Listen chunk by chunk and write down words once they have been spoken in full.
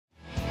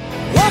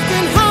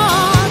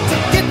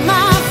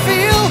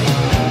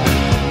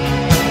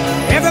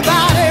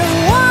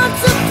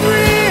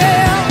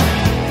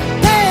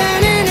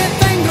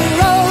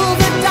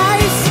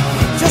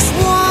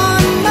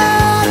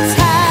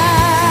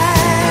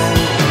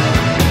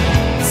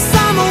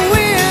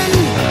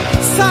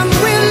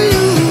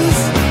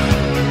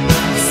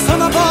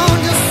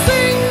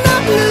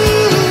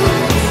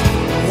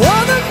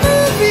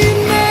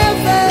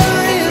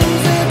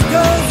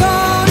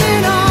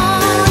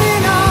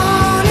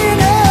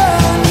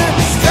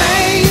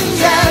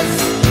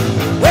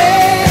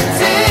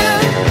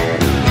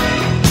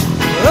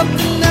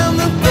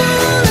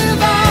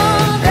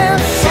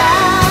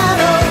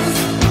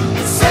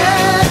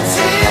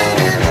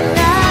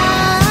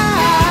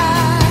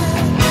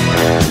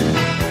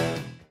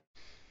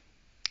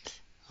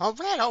All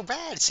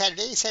right. It's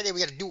Saturday. Saturday, we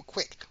got to do it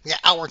quick. We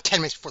got an hour and 10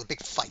 minutes before the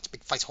big fights.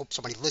 Big fights. Hope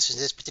somebody listens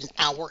to this within an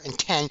hour and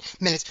 10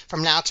 minutes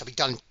from now, because I'll be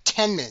done in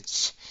 10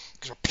 minutes.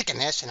 Because we're picking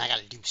this, and I got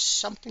to do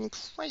something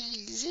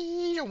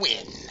crazy to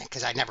win.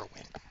 Because I never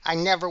win. I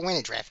never win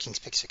at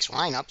DraftKings Pick 6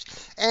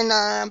 lineups. And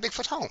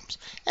Bigfoot Holmes.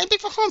 And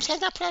Bigfoot Holmes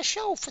has not put out a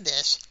show for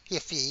this.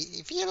 If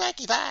he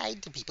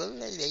lied to people,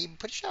 they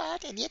put a show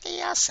out, and yet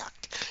they all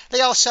sucked.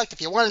 They all sucked.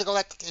 If you wanted to go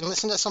back and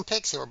listen to some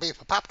picks, they were big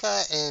for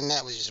Popka, and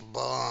that was just a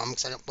bum,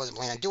 because I wasn't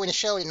planning on doing a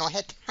show. I didn't know I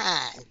had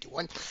time to do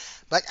one.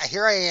 But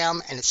here I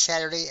am, and it's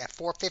Saturday at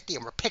 4:50,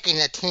 and we're picking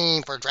a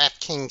team for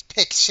DraftKings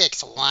Pick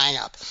 6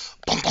 lineup.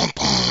 Boom, boom,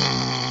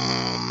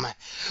 boom.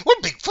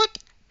 We're Bigfoot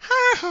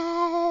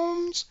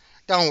Holmes.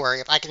 Don't worry,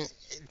 if I can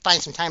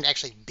find some time to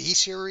actually be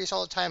serious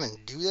all the time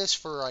and do this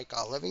for like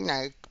a living,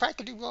 I probably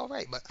could do all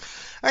right. But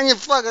I mean,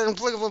 flocking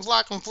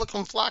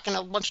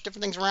a bunch of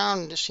different things around,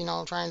 and just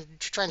trying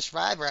to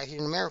survive right here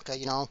in America.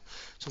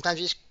 Sometimes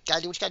you just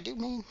gotta do what you gotta do,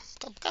 man.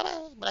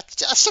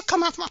 But I still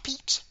come out for my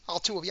peeps, all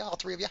two of you, all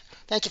three of you.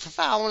 Thank you for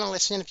following and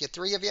listening. If you're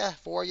three of you,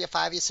 four of you,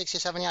 five of you, six of you,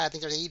 seven of you, I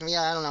think there's eight of you.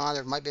 I don't know.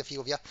 There might be a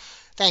few of you.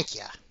 Thank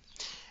you.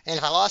 And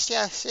if I lost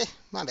you,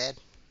 my bad.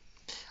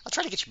 I'll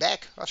try to get you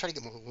back. I'll try to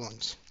get more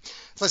ones.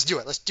 So let's do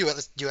it.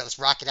 Let's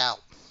rock it out.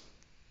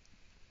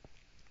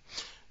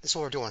 This is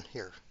what we're doing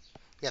here.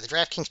 We got the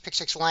DraftKings Pick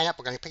 6 lineup.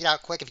 We're going to pick it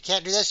out quick. If you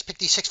can't do this, pick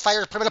these 6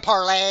 fighters, put them in a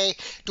parlay,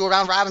 do a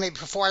round robin, maybe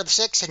for 4 out of the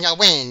 6, and you'll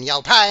win.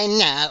 You'll probably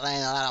not win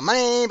a lot of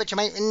money, but you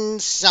might win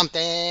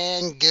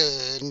something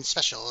good and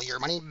special. Your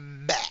money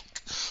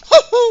back.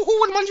 Who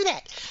wouldn't want to do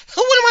that?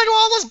 Who wouldn't want to do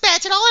all those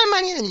bets and all that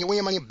money, and then you win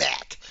your money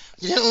back?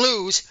 You didn't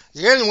lose,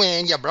 you didn't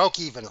win, you broke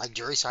even, like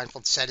Jerry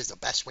Seinfeld said is the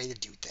best way to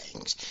do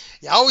things.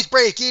 You always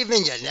break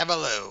even, you never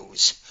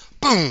lose.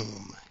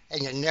 Boom!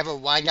 And you never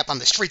wind up on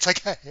the streets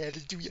like I had to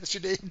do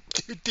yesterday.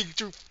 Dig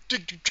through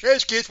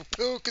trash cans for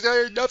poo, because I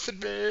had nothing,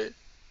 man.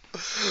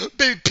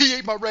 Baby P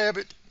ate my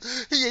rabbit.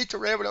 He ate the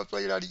rabbit I was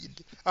planning on eating.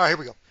 All right, here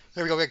we go.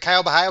 We got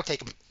Kyle Bahio,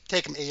 take him,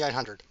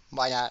 8,900.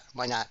 Why not?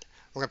 We're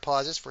going to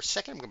pause this for a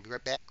second. We're going to be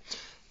right back.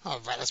 All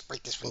right, let's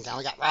break this one down.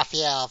 We got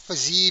Rafael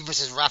Fiziev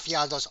versus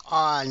Rafael dos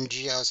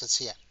Anjos. Let's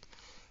see it.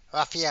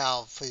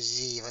 Rafael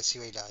Fiziev. Let's see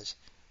what he does.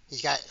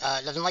 He's got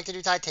doesn't like to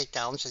do tight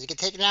takedowns. Does he get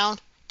taken down?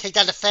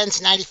 Takedown defense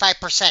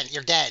 95%.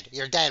 You're dead.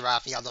 You're dead,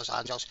 Rafael dos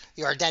Anjos.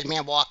 You're a dead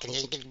man walking.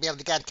 You're going to be able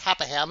to get on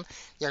top of him.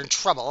 You're in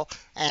trouble.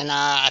 And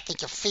I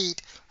think your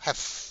feet have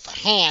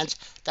hands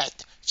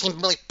that seem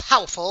really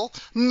powerful.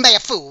 May a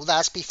fool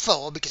thus be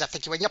full, because I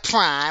think you were in your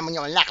prime when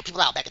you were knocking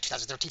people out back in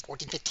 2013,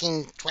 14,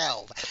 15,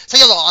 12. So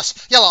you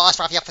lost,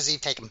 Rafael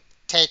Fiziev. Take him.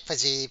 Take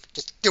Fiziev.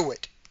 Just do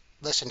it.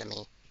 Listen to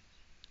me.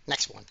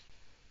 Next one.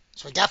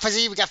 So we got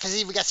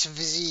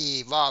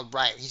Fiziev. All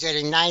right, he's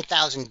getting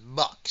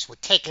 $9,000. We're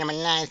taking him at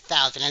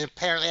 9,000, and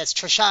apparently that's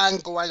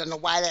Trishan Gore. I don't know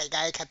why that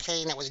guy kept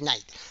saying that was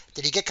night.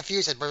 Did he get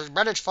confused? Had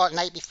Brothers fought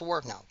night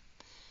before? No.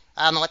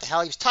 I don't know what the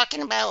hell he was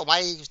talking about,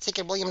 why he was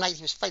thinking William Knight,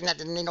 he was fighting. That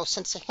didn't make no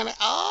sense to him at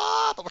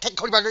all, but we're taking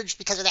Cody Rutledge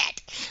because of that.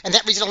 And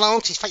that reason alone,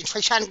 because he's fighting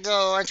Trishan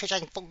Gore, and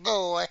Trishan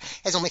Gore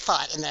has only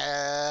fought in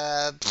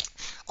the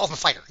Ultimate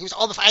Fighter. He was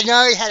Ultimate Fighter. I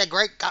know he had a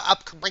great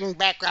upbringing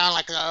background,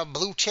 like a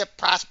blue chip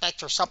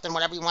prospect or something,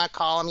 whatever you want to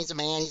call him. He's a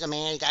man, he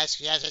got,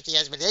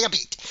 yes, but then he got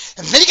beat.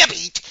 And then he got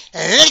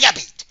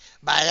beat.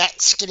 By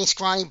that skinny,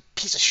 scrawny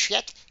piece of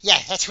shit. Yeah,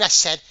 that's what I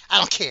said. I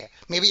don't care.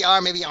 Maybe you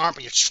are, maybe you aren't,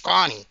 but you're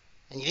scrawny.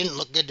 And you didn't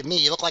look good to me.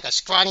 You look like a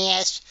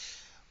scrawny-ass,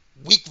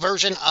 weak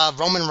version of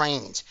Roman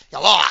Reigns. You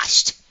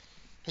lost.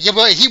 He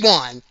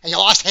won, and you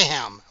lost to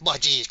him. Well,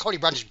 geez, Cody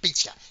Rutledge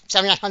beats you.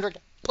 7,900,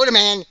 put him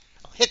in,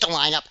 hit the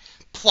lineup,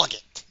 plug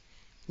it.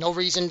 No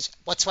reasons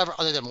whatsoever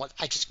other than what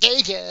I just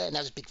gave you, and that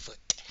was Bigfoot.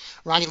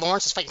 Ronnie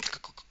Lawrence is fighting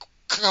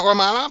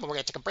Kakramanov, but we're going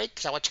to take a break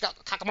because I want to check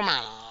out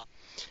Kakramanov.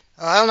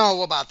 I don't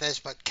know about this,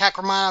 but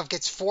Kakramanov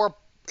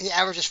he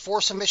averages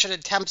 4 submission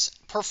attempts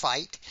per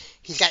fight.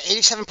 He's got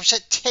 87%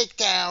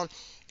 takedown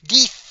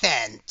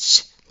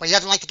defense, but he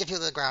doesn't like to get people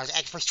to the ground. He's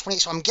actually 20,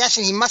 so I'm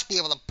guessing he must be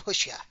able to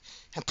push you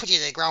and put you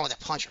to the ground with a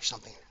punch or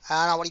something.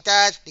 I don't know what he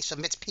does, but he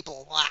submits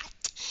people a lot.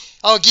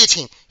 Oh,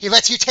 guillotine. He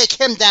lets you take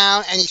him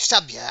down and he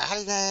sub you. How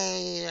did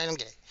I don't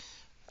get it.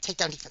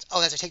 Takedown defense.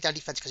 Oh, that's a takedown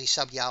defense because he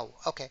subbed you out.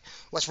 Okay.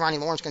 What's Ronnie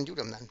Lawrence going to do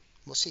to him then?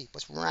 We'll see.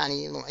 What's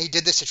Ronnie Lawrence? He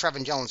did this to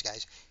Trevin Jones,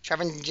 guys.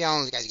 Trevin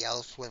Jones, guys,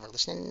 whoever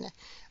listening.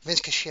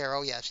 Vince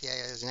Cachero, yes, yeah,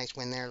 it was a nice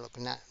win there.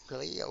 Looking not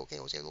really okay.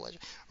 Was able to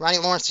Ronnie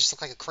Lawrence just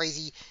looked like a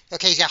crazy.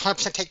 Okay, he's got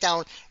 100%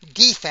 takedown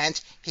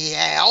defense. He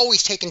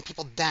always taking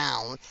people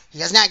down. He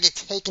does not get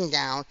taken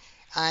down,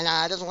 and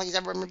doesn't look like he's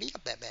ever been beat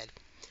up that bad.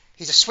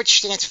 He's a switch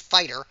stance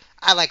fighter.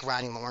 I like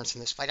Ronnie Lawrence in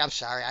this fight. I'm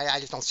sorry. I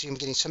just don't see him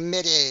getting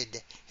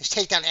submitted. His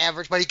takedown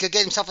average, but he could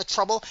get himself in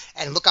trouble.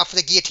 And look out for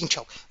the guillotine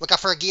choke. Look out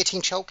for a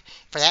guillotine choke.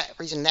 For that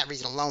reason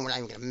alone, we're not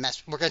even going to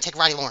mess. We're going to take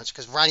Ronnie Lawrence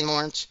because Ronnie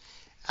Lawrence,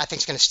 I think,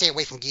 is going to stay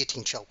away from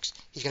guillotine chokes.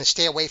 He's going to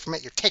stay away from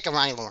it. You're taking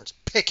Ronnie Lawrence.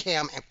 Pick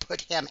him and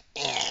put him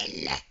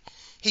in.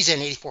 He's in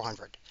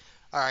 8,400.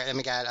 All right, then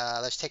we got,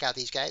 let's take out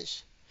these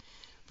guys.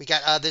 We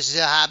got this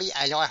Zahabi.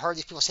 I know I heard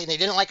these people saying they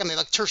didn't like him. They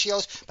like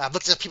Tertios, but I've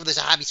looked at the people that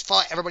Zahabi's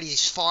fought. Everybody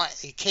he's fought,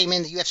 he came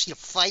in the UFC to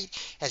fight,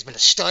 has been a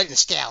stud and a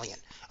stallion.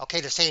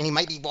 Okay, they're saying he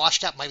might be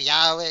washed up, might be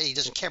out of it. He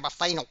doesn't care about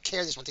fighting. Don't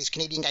care. This is what these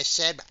Canadian guys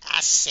said. But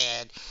I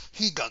said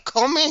he gonna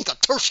come in, he gonna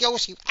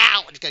Tertios you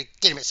out, and he's gonna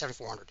get him at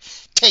 7,400.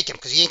 Take him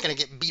because he ain't gonna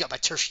get beat up by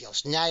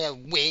Tertios. No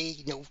way,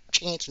 no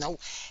chance, no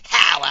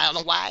how. I don't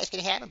know why it's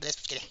gonna happen, but that's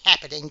what's gonna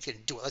happen. And he's gonna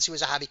do it. Let's see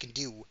what Zahabi can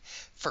do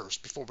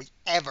first before we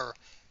ever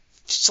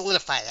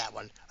solidify that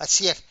one. Let's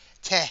see if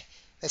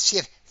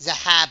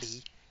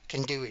Zahabi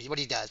can do it. What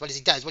he does. What does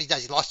he does? What he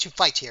does. He lost 2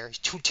 fights here. He's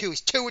 2-2.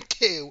 He's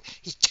 2-2.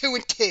 He's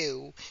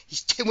 2-2.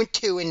 He's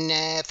 2-2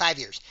 in 5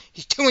 years.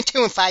 He's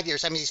 2-2 in 5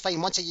 years. That means he's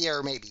fighting once a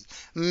year, maybe.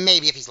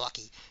 Maybe if he's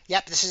lucky.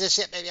 Yep, this is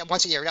it.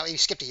 Once a year. No, he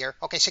skipped a year.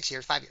 Okay, 6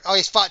 years, 5 years. Oh,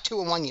 he's fought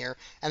 2 in 1 year,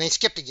 and then he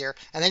skipped a year,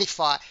 and then he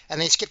fought, and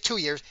then he skipped 2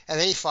 years, and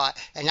then he fought,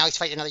 and now he's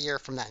fighting another year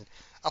from then.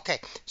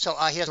 Okay, so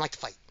he doesn't like to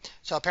fight.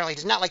 So apparently he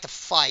does not like to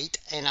fight,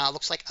 and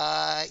looks like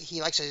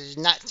he likes to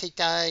not take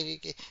down.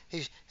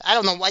 I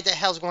don't know what the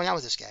hell's going on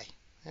with this guy.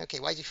 Okay,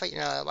 why is he fighting?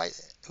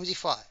 Who's he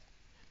fought?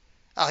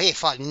 Oh, he ain't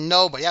fought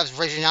nobody. That was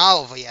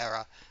Reginaldo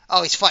Vieira.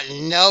 Oh, he's fought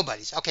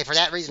nobodies. Okay, for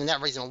that reason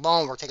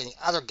alone, we're taking the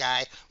other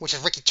guy, which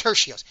is Ricky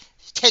Tertios.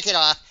 Take it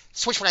off.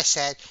 Switch what I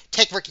said.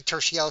 Take Ricky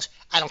Tertios.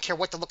 I don't care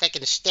what they look like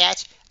in the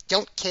stats.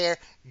 Don't care.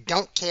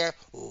 Don't care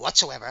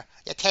whatsoever.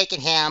 You're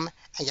taking him,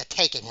 and you're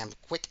taking him.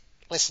 Quit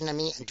listening to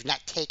me and do not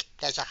take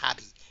that as a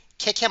hobby.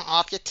 Kick him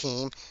off your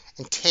team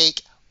and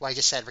take what I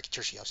just said, Ricky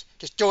Tertios.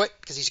 Just do it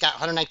because he's got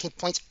 119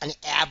 points on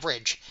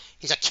average.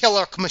 He's a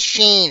killer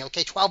machine.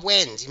 Okay, 12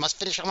 wins. He must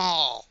finish them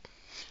all.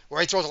 Where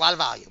he throws a lot of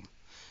volume.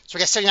 So we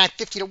got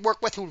 79.50 to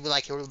work with. Who would we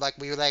like? Who would we like?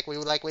 We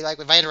would like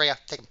with Vandrea.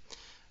 Take him.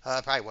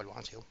 Probably would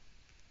want to.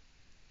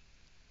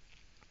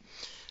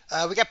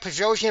 We got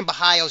Petrosian.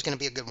 Bahayo is going to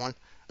be a good one.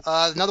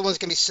 Another one's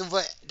going to be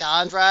Silva de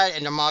Andrade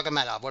and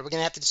Nurmagomedov. What are we going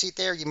to have to see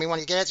there? You may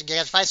want to get it. You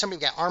got to find somebody.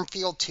 We got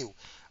Armfield too.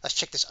 Let's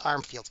check this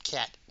Armfield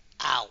cat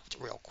out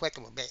real quick a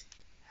little bit.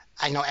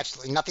 I know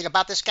absolutely nothing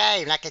about this guy.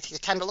 I'm not going to take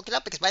the time to look it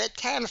up because by that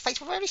time the fights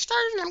have already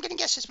started, and I'm going to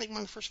guess this may be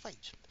one of the first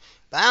fights.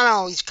 But I don't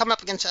know. He's coming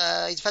up against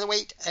he's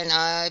featherweight,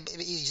 and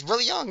he's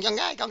really young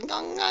guy, young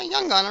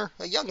gunner,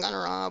 a young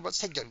gunner. Let's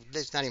take it.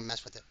 Let's not even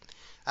mess with it.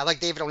 I like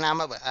David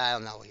Onama, but I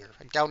don't know here.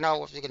 I don't know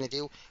what we're going to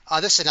do.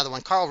 This is another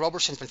one. Carl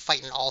Roberson's been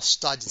fighting all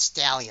studs and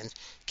stallions.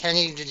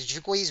 Kennedy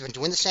Nzechukwi's been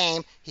doing the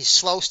same. He's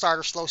slow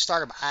starter,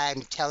 but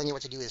I'm telling you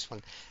what to do this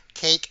one.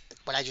 Take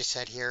what I just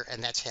said here,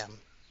 and that's him.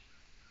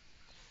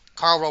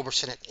 Carl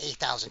Roberson at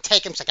 8,000.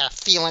 Take him, because I got a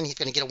feeling he's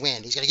going to get a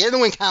win. He's going to get in the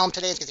win column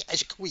today. It's going to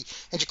be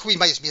Nzechukwi. Nzechukwi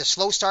might just be a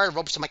slow starter.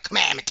 Roberson might come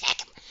at him and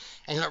attack him.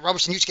 And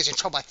Roberson usually gets in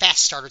trouble by fast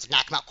starters to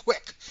knock him out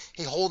quick.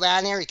 He can hold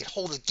on there. He can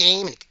hold the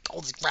game, and he can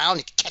hold his ground.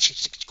 He can catch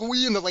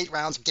Nzechukwi in the late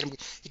rounds and get him.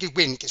 He can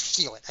win. He can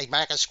steal it. He's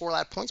not going to score a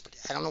lot of points, but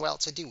I don't know what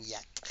else to do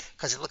yet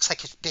because it looks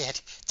like it's bad.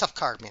 Tough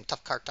card, man.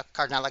 Tough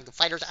card. Not like the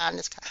fighters on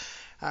this card.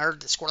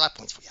 Score a lot of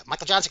points for you.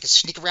 Michael Johnson can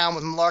sneak around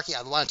with Malarkey.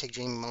 I want to take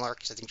Jamie Malarkey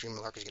because I think Jamie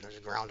Malarkey is going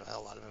to ground a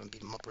hell out of him and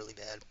beat him up really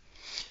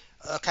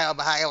bad. Kyle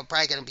Bahayo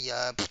probably going to be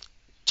a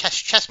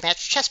chess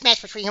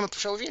match between him and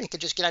Petrosian. He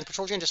could just get on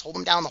Petrosian and just hold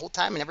him down the whole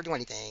time and never do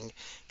anything. It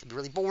could be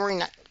really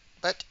boring,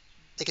 but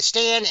they could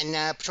stand and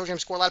Petrosian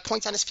score a lot of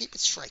points on his feet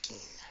with striking.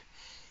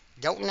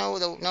 Don't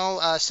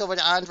know. Silva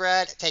de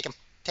Andrade, take him,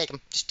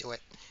 just do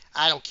it.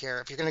 I don't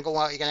care. If you're going to go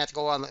out, you're going to have to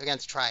go on. You're going to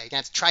have to try. You're going to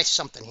have to try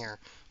something here.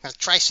 We're going to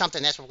try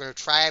something. That's what we're going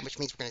to try, which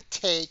means we're going to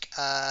take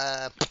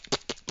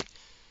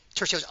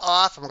Tertios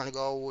off, and we're going to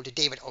go to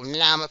David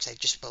Onama because I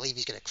just believe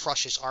he's going to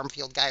crush this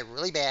Armfield guy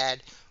really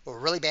bad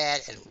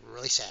and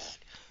really sad.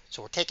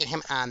 So we're taking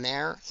him on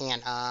there,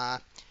 and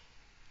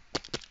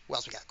who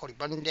else we got? Cody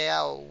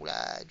Brundale,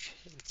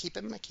 keep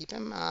him.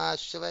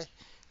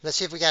 Let's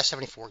see if we got a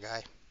 74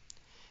 guy.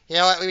 You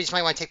know what? We just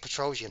might want to take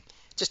Petrosian.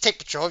 Just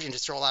take Petrosian,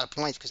 just throw a lot of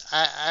points because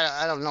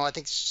I don't know. I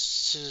think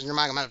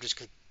Nurmagomedov just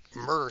could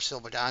murder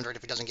Silva de Andrade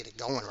if he doesn't get it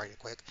going right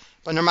quick.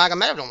 But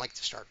Nurmagomedov don't like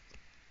to start.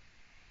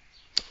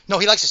 No,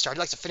 he likes to start. He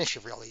likes to finish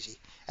it real easy.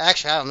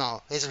 Actually, I don't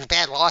know. His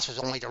bad loss was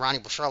only to Ronnie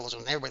Bucharlos,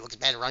 and everybody looks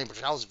bad at Ronnie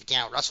Bucharlos if you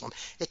can't wrestle him.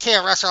 You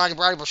can't wrestle Ronnie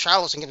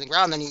Bucharlos and get him to the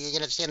ground, then you're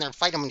going to stand there and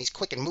fight him, and he's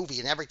quick and moving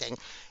and everything.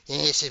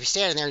 And if he's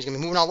standing there, he's going to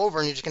be moving all over,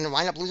 and you're just going to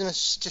wind up losing a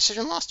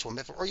decision loss to him,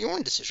 or your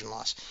own decision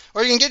loss.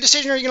 Or you can get a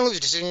decision, or you're going to lose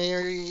a decision.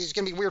 It's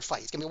going to be a weird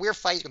fight. It's going to be a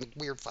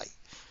weird fight.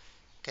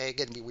 Okay, it's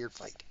going to be a weird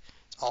fight.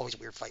 It's always a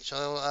weird fight.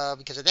 So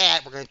because of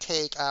that, we're going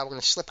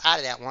to slip out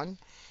of that one.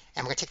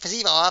 And we're going to take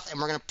Faziva off,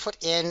 and we're going to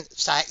put in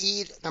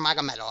Saeed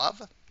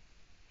Nurmagomedov.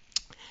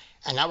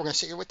 And now we're going to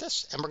sit here with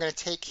this, and we're going to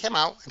take him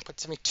out and put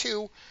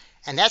 72,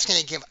 and that's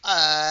going to give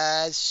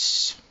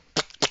us...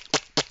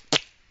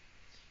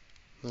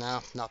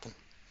 No, nothing.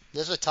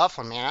 This is a tough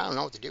one, man. I don't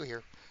know what to do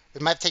here.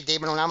 We might take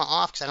David Onama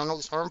off because I don't know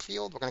this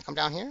Armfield. We're going to come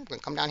down here. We're going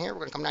to come down here. We're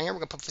going to come down here. We're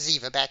going to put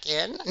Faziva back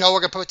in. No, we're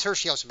going to put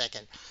Tertios back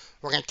in.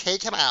 We're going to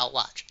take him out.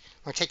 Watch.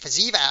 We're going to take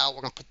Faziva out.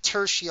 We're going to put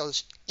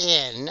Tertios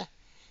in.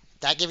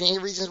 Not giving any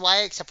reasons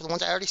why, except for the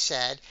ones I already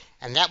said.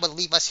 And that would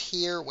leave us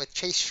here with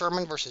Chase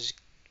Sherman versus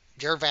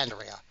Jared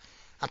Vanderweer.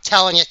 I'm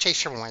telling you, Chase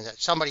Sherman wins it.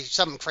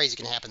 Something crazy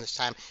can happen this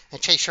time,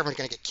 and Chase Sherman's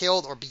going to get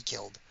killed or be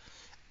killed.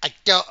 I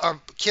don't,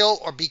 or kill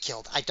or be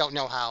killed. I don't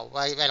know how.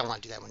 I don't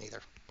want to do that one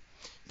either.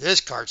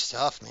 This card's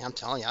tough, man. I'm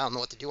telling you, I don't know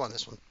what to do on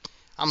this one.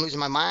 I'm losing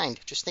my mind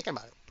just thinking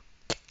about it.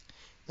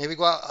 Maybe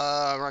go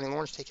out, Ronnie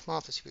Lawrence, take him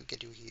off. Let's see what we can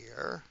do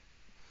here.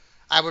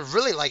 I would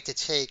really like to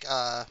take,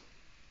 no,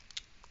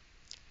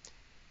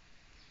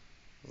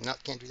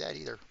 can't do that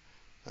either.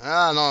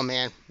 I don't know,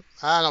 man.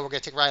 I don't know. We're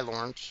going to take Ronnie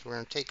Lawrence. We're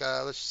going to take,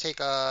 let's take,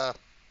 hold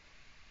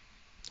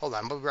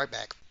on. We'll be right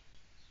back.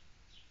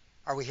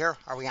 Are we here?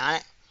 Are we on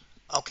it?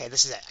 Okay,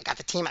 this is it. I got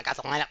the team, I got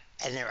the lineup,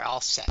 and they're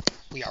all set.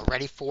 We are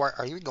ready for it.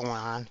 Are you going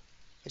on?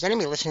 Is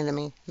anybody listening to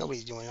me?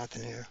 Nobody's doing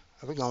nothing here.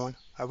 Are we going?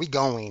 Are we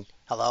going?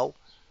 Hello?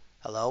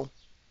 Hello?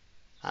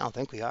 I don't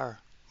think we are.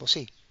 We'll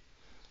see.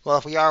 Well,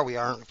 if we are, we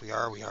aren't. If we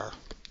are, we are.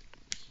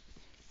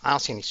 I don't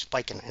see any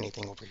spike in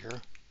anything over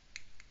here.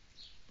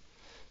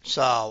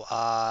 So,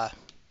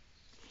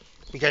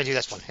 we got to do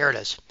this one. Here it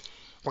is.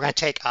 We're going to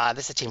take,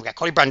 this is the team. We got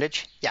Cody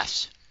Brundage.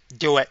 Yes.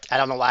 Do it. I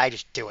don't know why.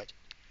 Just do it.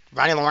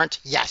 Ronnie Lawrence,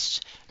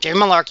 yes. Jamie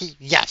Malarkey,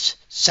 yes.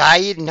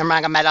 Saeed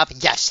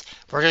Nurmagomedov, yes.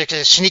 We're going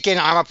to sneak in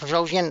Armor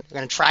Petrosian. We're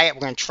going to try it.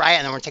 We're going to try it,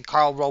 and then we're going to take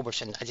Carl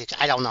Roberson.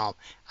 I don't know.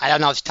 I don't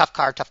know. It's a tough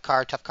card,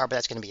 but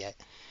that's going to be it.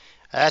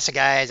 That's the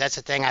guys. That's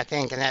the thing, I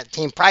think. And that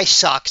team probably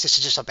sucks. This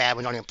is just so bad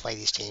we don't even play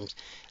these teams.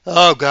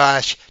 Oh,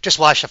 gosh. Just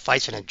watch the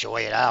fights and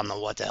enjoy it. I don't know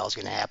what the hell's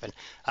going to happen.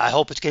 I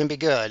hope it's going to be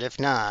good. If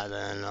not,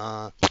 then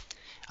I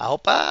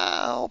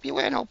hope you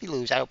win. I hope you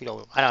lose. I hope you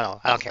don't. I don't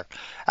know. I don't care.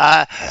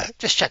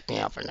 Just check me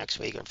out for next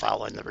week and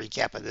following the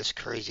recap of this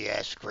crazy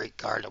ass great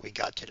card that we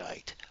got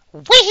tonight.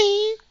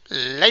 Wee!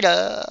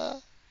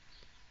 Later.